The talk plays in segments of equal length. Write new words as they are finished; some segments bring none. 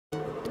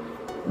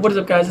What is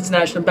up, guys? It's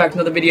Nash and I'm back with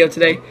another video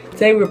today.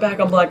 Today we're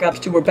back on Black Ops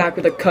 2. We're back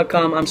with a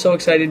cutcom. I'm so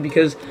excited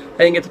because I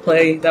didn't get to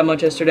play that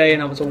much yesterday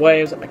and I was away.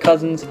 I was at my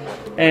cousin's.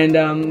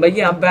 And but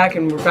yeah, I'm back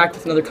and we're back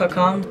with another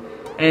cutcom.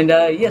 And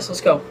yes,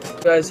 let's go.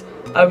 Guys,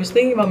 I was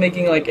thinking about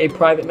making like a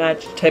private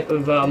match type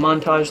of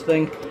montage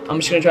thing. I'm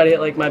just gonna try to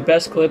get like my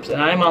best clips,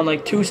 and I'm on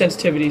like 2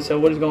 sensitivity. So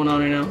what is going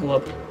on right now?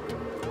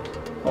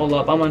 Hold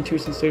up. I'm on 2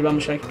 sensitivity. I'm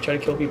just gonna try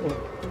to kill people.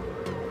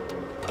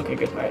 Okay,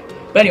 good. All right.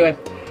 But anyway.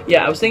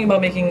 Yeah, I was thinking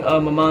about making a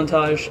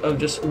montage of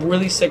just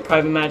really sick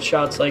private match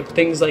shots, like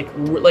things like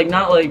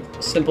not like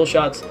simple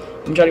shots.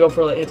 I'm trying to go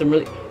for like hit them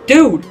really.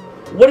 Dude,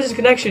 what is the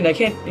connection? You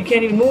can't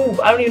even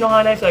move. I don't even know how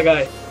I knife that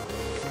guy.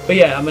 But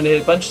yeah, I'm gonna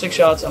hit a bunch of sick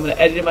shots. I'm gonna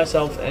edit it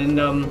myself, and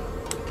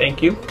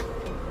thank you.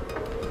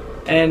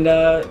 And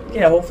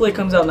yeah, hopefully it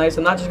comes out nice.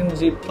 I'm not just gonna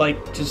do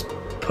like just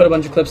put a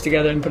bunch of clips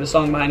together and put a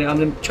song behind it. I'm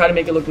gonna try to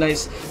make it look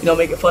nice, you know,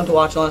 make it fun to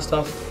watch and all that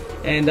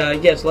stuff. And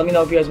yeah, so let me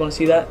know if you guys want to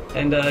see that.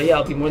 And yeah,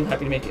 I'll be more than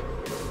happy to make it.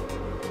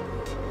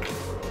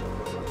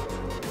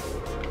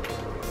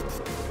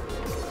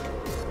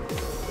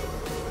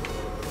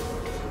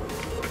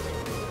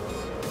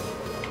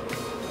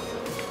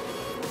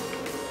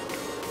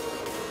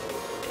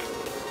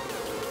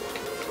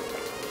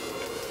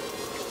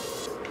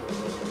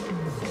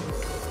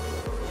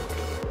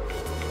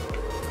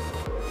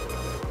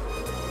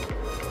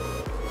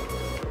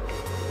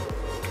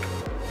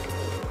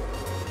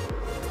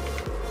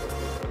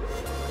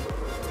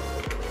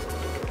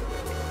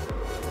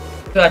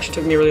 It actually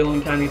took me a really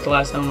long time to get the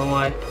last. I don't know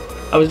why.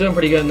 I was doing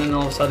pretty good, and then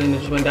all of a sudden it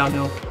just went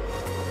downhill.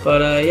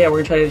 But yeah, we're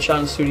gonna try to hit a shot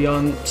in the studio.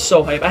 I'm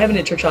so hyped. I haven't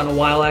hit a trick shot in a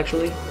while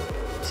actually,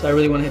 so I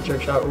really want to hit a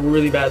trick shot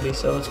really badly.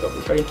 So let's go.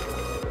 Please, ready?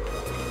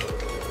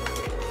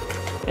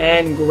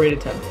 And great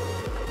attempt.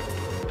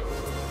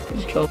 He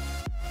just killed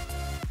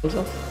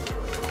himself.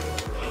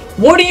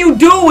 What are you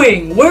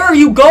doing? Where are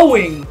you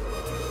going?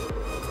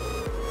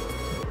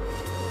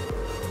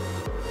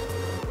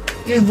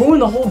 You just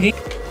ruined the whole game.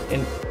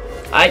 And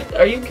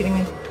are you kidding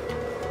me?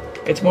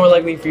 It's more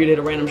likely for you to hit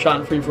a random shot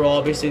in free-for-all,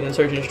 obviously, than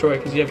search and destroy,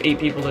 because you have 8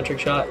 people to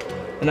trick shot,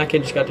 and that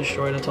kid just got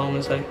destroyed. That's all I'm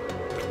gonna say.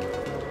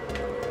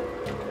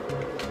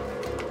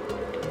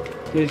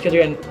 Dude, these kids are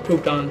getting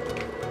pooped on.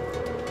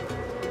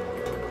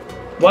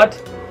 What?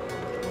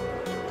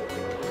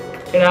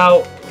 Get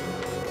out!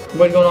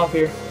 What's going off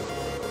here?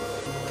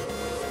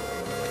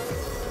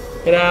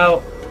 Get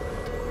out!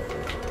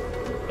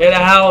 Get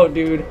out,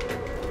 dude!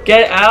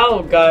 Get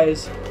out,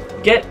 guys!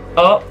 Get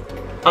up!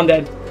 I'm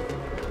dead.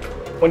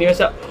 When you mess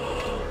up,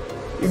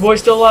 your boy's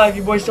still alive.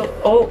 Your boy's still.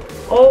 Oh!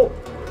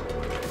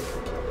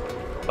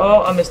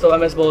 I missed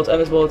bullets. I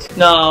missed bullets.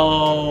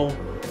 No.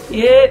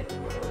 Hit.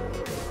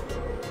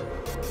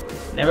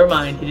 Never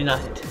mind. He did not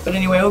hit. But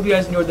anyway, I hope you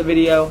guys enjoyed the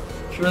video.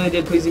 If you really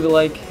did, please leave a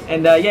like.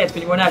 And yeah, it's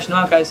been your boy Nash. I'm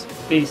out, guys.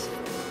 Peace.